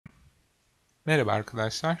Merhaba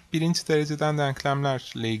arkadaşlar. Birinci dereceden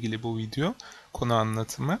denklemlerle ilgili bu video konu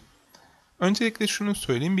anlatımı. Öncelikle şunu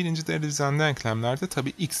söyleyeyim. Birinci dereceden denklemlerde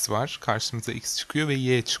tabii x var. Karşımıza x çıkıyor ve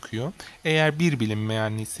y çıkıyor. Eğer bir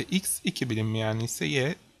bilinmeyenli ise x, iki bilinmeyenli ise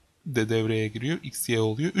y de devreye giriyor. X, y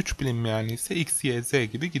oluyor. Üç bilinmeyenli ise x, y, z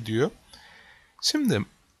gibi gidiyor. Şimdi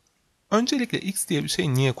öncelikle x diye bir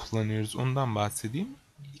şey niye kullanıyoruz ondan bahsedeyim.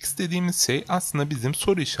 X dediğimiz şey aslında bizim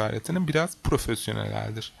soru işaretinin biraz profesyonel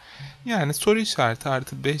halidir. Yani soru işareti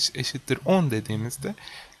artı 5 eşittir 10 dediğimizde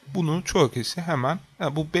bunu çoğu kişi hemen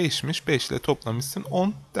bu 5'miş 5 ile toplamışsın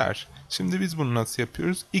 10 der. Şimdi biz bunu nasıl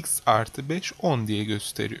yapıyoruz? X artı 5 10 diye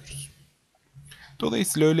gösteriyoruz.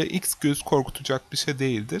 Dolayısıyla öyle x göz korkutacak bir şey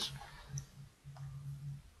değildir.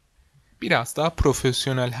 Biraz daha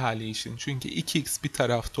profesyonel hali işin. Çünkü 2x bir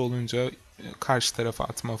tarafta olunca karşı tarafa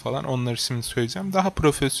atma falan onları şimdi söyleyeceğim. Daha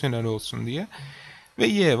profesyonel olsun diye. Ve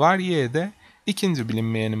y var. Y de ikinci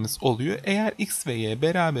bilinmeyenimiz oluyor. Eğer x ve y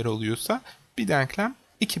beraber oluyorsa bir denklem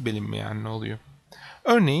iki bilinmeyenli oluyor.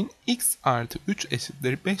 Örneğin x artı 3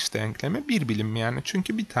 eşittir 5 denklemi bir bilinmeyenli.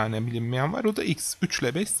 Çünkü bir tane bilinmeyen var o da x. 3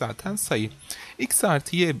 ile 5 zaten sayı. X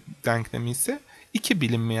artı y denklemi ise iki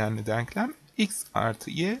bilinmeyenli denklem. X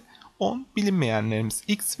artı y 10 bilinmeyenlerimiz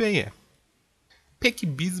x ve y.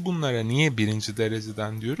 Peki biz bunlara niye birinci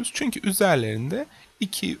dereceden diyoruz? Çünkü üzerlerinde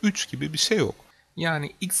 2, 3 gibi bir şey yok.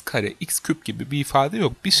 Yani x kare, x küp gibi bir ifade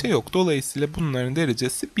yok. Bir şey yok. Dolayısıyla bunların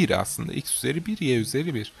derecesi 1 aslında. X üzeri 1, y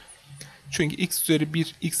üzeri 1. Çünkü x üzeri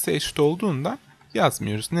 1, x'e eşit olduğundan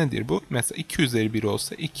yazmıyoruz. Nedir bu? Mesela 2 üzeri 1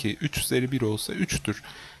 olsa 2, 3 üzeri 1 olsa 3'tür.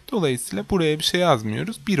 Dolayısıyla buraya bir şey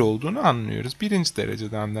yazmıyoruz. 1 olduğunu anlıyoruz. Birinci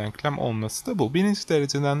dereceden denklem olması da bu. Birinci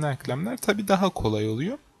dereceden denklemler tabii daha kolay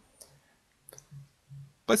oluyor.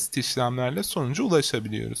 Basit işlemlerle sonuca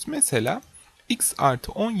ulaşabiliyoruz. Mesela x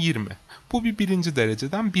artı 10 20. Bu bir birinci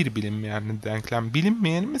dereceden bir bilinmeyenli denklem.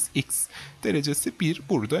 Bilinmeyenimiz x. Derecesi 1.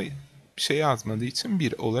 Burada bir şey yazmadığı için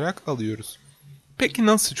 1 olarak alıyoruz. Peki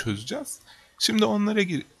nasıl çözeceğiz? Şimdi onlara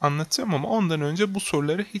anlatacağım ama ondan önce bu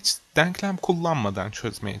soruları hiç denklem kullanmadan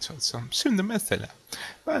çözmeye çalışalım. Şimdi mesela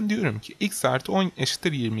ben diyorum ki x artı 10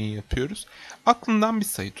 eşittir 20'yi yapıyoruz. Aklından bir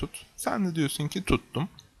sayı tut. Sen de diyorsun ki tuttum.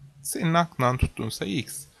 Senin aklından tuttuğun sayı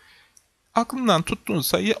x. Aklından tuttuğun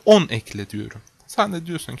sayıya 10 ekle diyorum. Sen de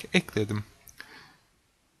diyorsun ki ekledim.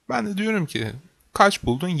 Ben de diyorum ki kaç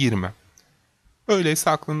buldun? 20. Öyleyse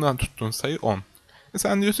aklından tuttuğun sayı 10.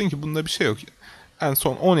 Sen diyorsun ki bunda bir şey yok. En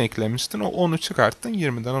son 10 eklemiştin. O 10'u çıkarttın.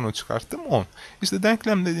 20'den 10'u çıkarttım. 10. İşte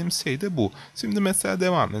denklem dediğimiz şey de bu. Şimdi mesela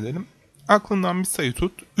devam edelim. Aklından bir sayı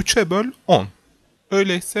tut. 3'e böl 10.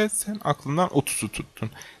 Öyleyse sen aklından 30'u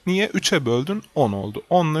tuttun. Niye? 3'e böldün 10 oldu.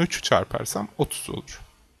 10 ile 3'ü çarparsam 30 olur.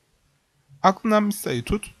 Aklından bir sayı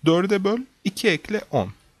tut. 4'e böl 2 ekle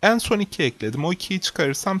 10. En son 2 ekledim. O 2'yi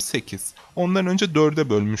çıkarırsam 8. Ondan önce 4'e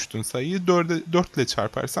bölmüştün sayıyı. 4 ile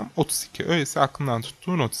çarparsam 32. Öyleyse aklından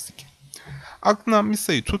tuttuğun 32. Aklından bir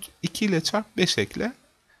sayı tut. 2 ile çarp 5 ekle.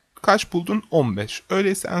 Kaç buldun? 15.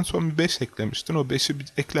 Öyleyse en son bir 5 eklemiştin. O 5'i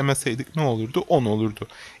eklemeseydik ne olurdu? 10 olurdu.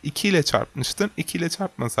 2 ile çarpmıştın. 2 ile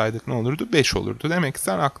çarpmasaydık ne olurdu? 5 olurdu. Demek ki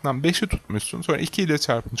sen aklından 5'i tutmuşsun. Sonra 2 ile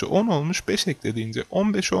çarpınca 10 olmuş. 5 eklediğince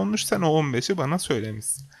 15 olmuş. Sen o 15'i bana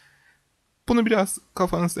söylemişsin. Bunu biraz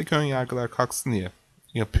kafanızdaki ön yargılar kalksın diye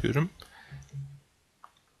yapıyorum.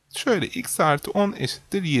 Şöyle x artı 10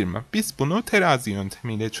 eşittir 20. Biz bunu terazi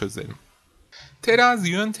yöntemiyle çözelim. Terazi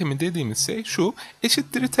yöntemi dediğimiz şey şu,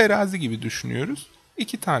 eşittir'i terazi gibi düşünüyoruz.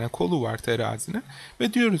 İki tane kolu var terazinin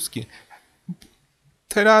ve diyoruz ki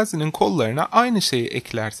terazinin kollarına aynı şeyi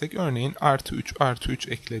eklersek, örneğin artı 3 artı 3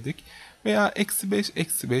 ekledik veya eksi 5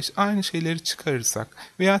 eksi 5 aynı şeyleri çıkarırsak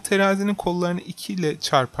veya terazinin kollarını 2 ile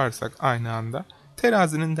çarparsak aynı anda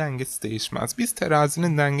terazinin dengesi değişmez. Biz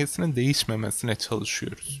terazinin dengesinin değişmemesine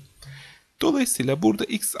çalışıyoruz. Dolayısıyla burada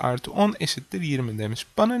x artı 10 eşittir 20 demiş.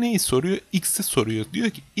 Bana neyi soruyor? X'i soruyor. Diyor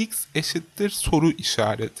ki x eşittir soru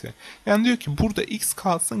işareti. Yani diyor ki burada x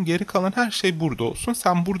kalsın, geri kalan her şey burada olsun.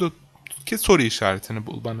 Sen buradaki soru işaretini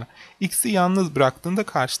bul bana. X'i yalnız bıraktığında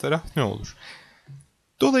karşı taraf ne olur?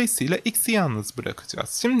 Dolayısıyla x'i yalnız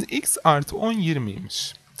bırakacağız. Şimdi x artı 10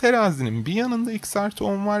 20'ymiş. Terazinin bir yanında x artı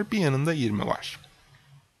 10 var, bir yanında 20 var.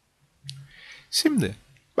 Şimdi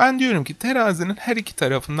ben diyorum ki terazinin her iki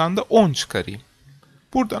tarafından da 10 çıkarayım.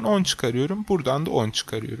 Buradan 10 çıkarıyorum, buradan da 10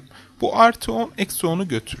 çıkarıyorum. Bu artı 10 eksi 10'u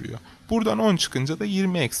götürüyor. Buradan 10 çıkınca da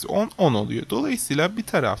 20 eksi 10 10 oluyor. Dolayısıyla bir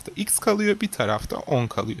tarafta x kalıyor, bir tarafta 10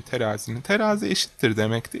 kalıyor terazinin. Terazi eşittir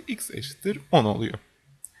demekti. X eşittir 10 oluyor.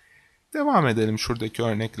 Devam edelim şuradaki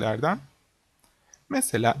örneklerden.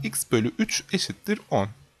 Mesela x bölü 3 eşittir 10.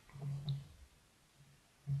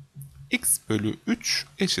 X bölü 3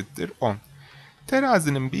 eşittir 10.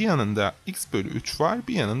 Terazinin bir yanında x bölü 3 var,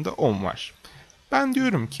 bir yanında 10 var. Ben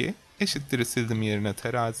diyorum ki eşittir'i sildim, yerine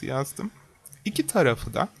terazi yazdım. İki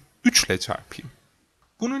tarafı da 3 ile çarpayım.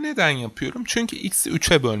 Bunu neden yapıyorum? Çünkü x'i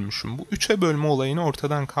 3'e bölmüşüm. Bu 3'e bölme olayını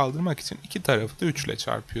ortadan kaldırmak için iki tarafı da 3 ile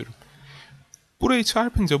çarpıyorum. Burayı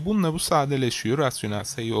çarpınca bununla bu sadeleşiyor. Rasyonel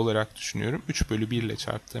sayı olarak düşünüyorum. 3 bölü 1 ile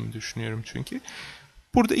çarptığımı düşünüyorum çünkü.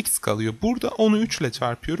 Burada x kalıyor. Burada onu 3 ile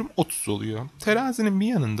çarpıyorum. 30 oluyor. Terazinin bir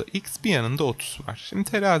yanında x, bir yanında 30 var. Şimdi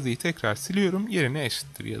teraziyi tekrar siliyorum. Yerine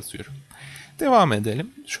eşittir yazıyorum. Devam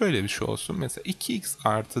edelim. Şöyle bir şey olsun. Mesela 2x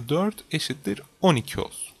artı 4 eşittir 12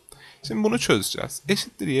 olsun. Şimdi bunu çözeceğiz.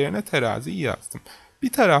 Eşittir yerine teraziyi yazdım.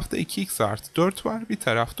 Bir tarafta 2x artı 4 var. Bir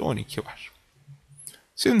tarafta 12 var.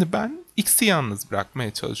 Şimdi ben x'i yalnız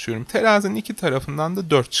bırakmaya çalışıyorum. Terazinin iki tarafından da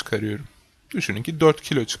 4 çıkarıyorum. Düşünün ki 4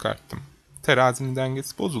 kilo çıkarttım. Terazinin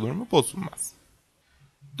dengesi bozulur mu? Bozulmaz.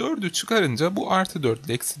 4'ü çıkarınca bu artı 4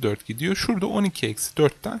 ile eksi 4 gidiyor. Şurada 12 eksi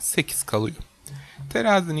 4'ten 8 kalıyor.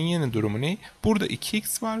 Terazinin yeni durumu ne? Burada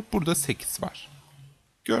 2x var, burada 8 var.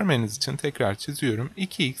 Görmeniz için tekrar çiziyorum.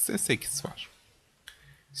 2x'e 8 var.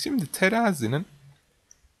 Şimdi terazinin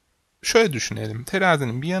şöyle düşünelim.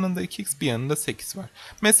 Terazinin bir yanında 2x, bir yanında 8 var.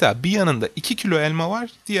 Mesela bir yanında 2 kilo elma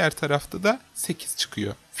var, diğer tarafta da 8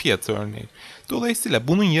 çıkıyor fiyatı örneğin. Dolayısıyla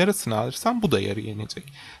bunun yarısını alırsam bu da yarı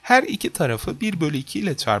yenecek. Her iki tarafı 1 bölü 2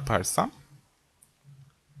 ile çarparsam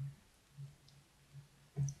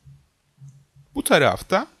bu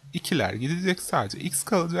tarafta 2'ler gidecek, sadece x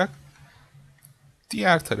kalacak.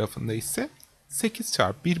 Diğer tarafında ise 8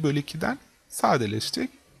 çarpı 1 bölü 2'den sadeleşecek,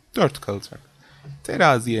 4 kalacak.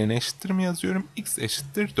 Terazi yerine eşittir mi yazıyorum? X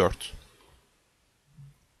eşittir 4.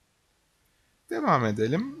 Devam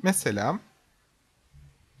edelim. Mesela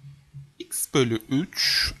x bölü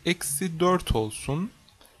 3 eksi 4 olsun.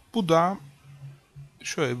 Bu da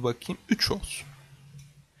şöyle bir bakayım, 3 olsun.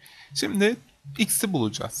 Şimdi x'i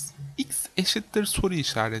bulacağız. X eşittir soru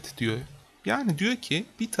işareti diyor. Yani diyor ki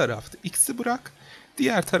bir tarafta x'i bırak,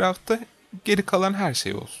 diğer tarafta geri kalan her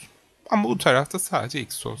şey olsun. Ama bu tarafta sadece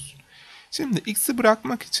x olsun. Şimdi x'i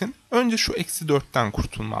bırakmak için önce şu eksi 4'ten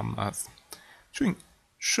kurtulmam lazım. Çünkü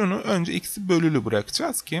şunu önce x'i bölülü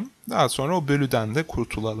bırakacağız ki daha sonra o bölüden de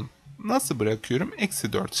kurtulalım. Nasıl bırakıyorum?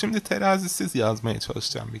 Eksi 4. Şimdi terazisiz yazmaya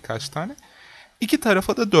çalışacağım birkaç tane. İki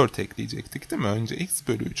tarafa da 4 ekleyecektik değil mi? Önce x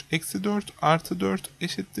bölü 3 eksi 4 artı 4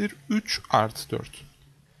 eşittir 3 artı 4.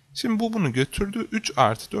 Şimdi bu bunu götürdü. 3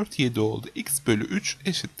 artı 4 7 oldu. X bölü 3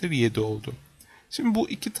 eşittir 7 oldu. Şimdi bu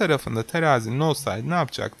iki tarafında terazinin olsaydı ne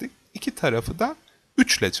yapacaktık? İki tarafı da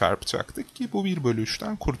 3 ile çarpacaktık ki bu 1 bölü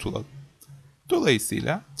 3'ten kurtulalım.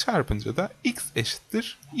 Dolayısıyla çarpınca da x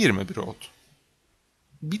eşittir 21 oldu.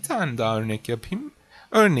 Bir tane daha örnek yapayım.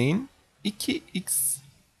 Örneğin 2x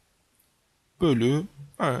bölü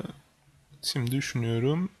şimdi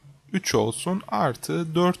düşünüyorum 3 olsun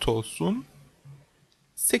artı 4 olsun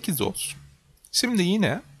 8 olsun. Şimdi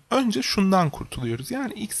yine önce şundan kurtuluyoruz.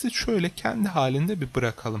 Yani x'i şöyle kendi halinde bir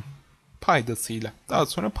bırakalım. Paydasıyla. Daha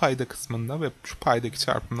sonra payda kısmında ve şu paydaki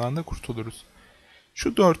çarpımdan da kurtuluruz.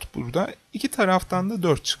 Şu 4 burada. İki taraftan da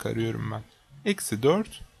 4 çıkarıyorum ben. Eksi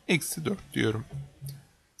 4, eksi 4 diyorum.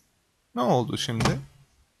 Ne oldu şimdi?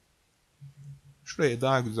 Şuraya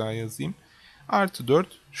daha güzel yazayım. Artı 4,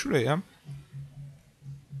 şuraya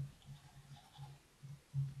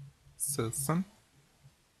sığsın.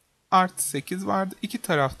 Artı 8 vardı. İki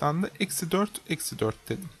taraftan da eksi 4, eksi 4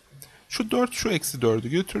 dedim. Şu 4 şu eksi 4'ü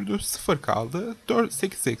götürdü. 0 kaldı. 4,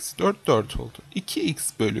 8 eksi 4, 4 oldu.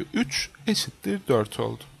 2x bölü 3 eşittir 4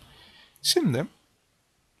 oldu. Şimdi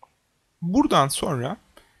buradan sonra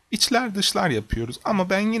içler dışlar yapıyoruz. Ama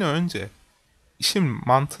ben yine önce işin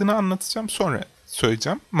mantığını anlatacağım. Sonra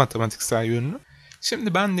söyleyeceğim matematiksel yönünü.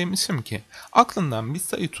 Şimdi ben demişim ki aklından bir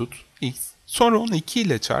sayı tut x. Sonra onu 2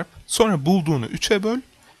 ile çarp. Sonra bulduğunu 3'e böl.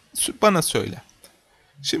 Bana söyle.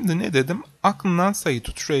 Şimdi ne dedim? Aklından sayı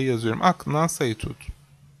tut. Şuraya yazıyorum. Aklından sayı tut.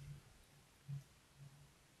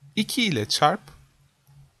 2 ile çarp.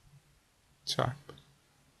 Çarp.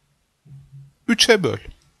 3'e böl.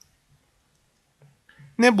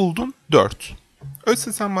 Ne buldun? 4.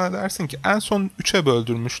 Öyleyse sen bana dersin ki en son 3'e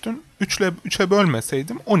böldürmüştün. 3 ile 3'e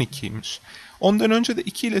bölmeseydim 12'ymiş. Ondan önce de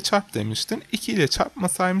 2 ile çarp demiştin. 2 ile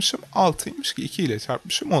çarpmasaymışım 6'ymış ki 2 ile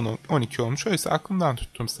çarpmışım 12 olmuş. Öyleyse aklımdan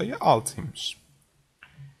tuttuğum sayı 6'ymış.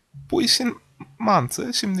 Bu işin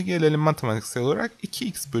mantığı, şimdi gelelim matematiksel olarak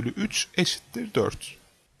 2x bölü 3 eşittir 4.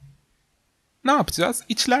 Ne yapacağız?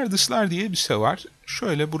 İçler dışlar diye bir şey var.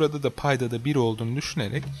 Şöyle burada da paydada 1 olduğunu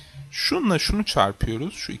düşünerek şununla şunu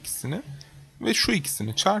çarpıyoruz, şu ikisini. Ve şu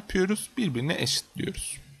ikisini çarpıyoruz, birbirine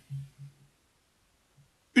eşitliyoruz.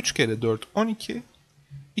 3 kere 4 12,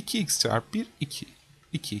 2x çarpı 1 2,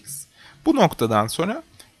 2x. Bu noktadan sonra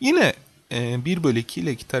yine 1 bölü 2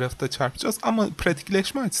 ile iki tarafı da çarpacağız. Ama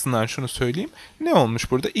pratikleşme açısından şunu söyleyeyim. Ne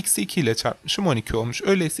olmuş burada? X'i 2 ile çarpmışım 12 olmuş.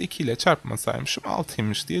 Öyleyse 2 ile çarpmasaymışım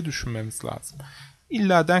 6'ymış diye düşünmemiz lazım.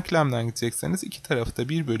 İlla denklemden gidecekseniz iki tarafı da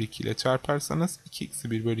 1 bölü 2 ile çarparsanız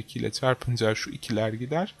 2x'i 1 bölü 2 ile çarpınca şu ikiler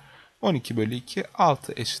gider. 12 bölü 2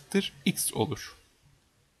 6 eşittir x olur.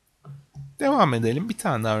 Devam edelim. Bir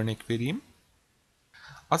tane daha örnek vereyim.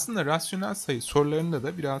 Aslında rasyonel sayı sorularında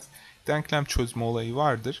da biraz denklem çözme olayı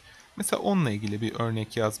vardır. Mesela onunla ilgili bir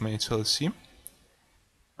örnek yazmaya çalışayım.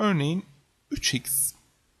 Örneğin 3x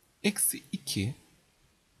eksi 2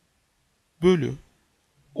 bölü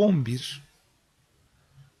 11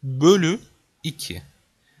 bölü 2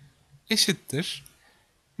 eşittir.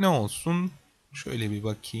 Ne olsun? Şöyle bir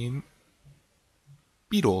bakayım.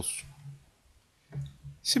 1 olsun.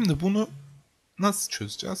 Şimdi bunu nasıl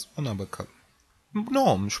çözeceğiz ona bakalım. Ne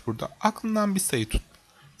olmuş burada? Aklından bir sayı tut.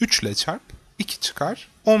 3 ile çarp, 2 çıkar,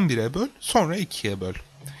 11'e böl, sonra 2'ye böl.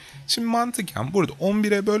 Şimdi mantıken burada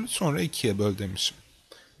 11'e böl, sonra 2'ye böl demişim.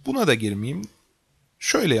 Buna da girmeyeyim.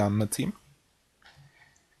 Şöyle anlatayım.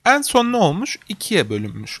 En son ne olmuş? 2'ye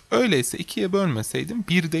bölünmüş. Öyleyse 2'ye bölmeseydim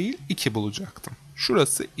 1 değil 2 bulacaktım.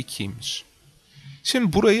 Şurası 2'ymiş.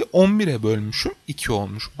 Şimdi burayı 11'e bölmüşüm 2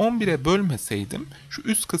 olmuş. 11'e bölmeseydim şu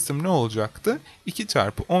üst kısım ne olacaktı? 2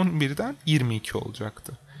 çarpı 11'den 22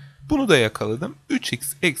 olacaktı. Bunu da yakaladım.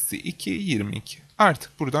 3x eksi 2 22.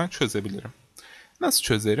 Artık buradan çözebilirim. Nasıl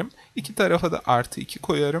çözerim? İki tarafa da artı 2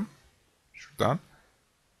 koyarım. Şuradan.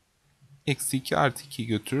 Eksi 2 artı 2'yi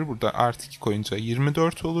götürür. Burada artı 2 koyunca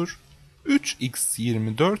 24 olur. 3x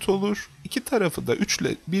 24 olur. İki tarafı da 3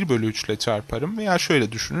 ile 1 bölü 3 ile çarparım. Veya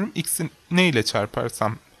şöyle düşünürüm. X'i ne ile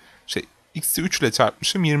çarparsam x'i 3 ile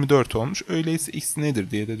çarpmışım 24 olmuş. Öyleyse x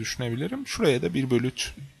nedir diye de düşünebilirim. Şuraya da 1 bölü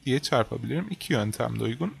 3 diye çarpabilirim. İki yöntem de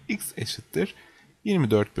uygun. X eşittir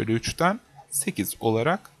 24 bölü 3'ten 8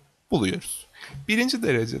 olarak buluyoruz. Birinci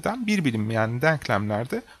dereceden bir bilinmeyen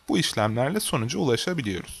denklemlerde bu işlemlerle sonuca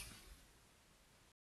ulaşabiliyoruz.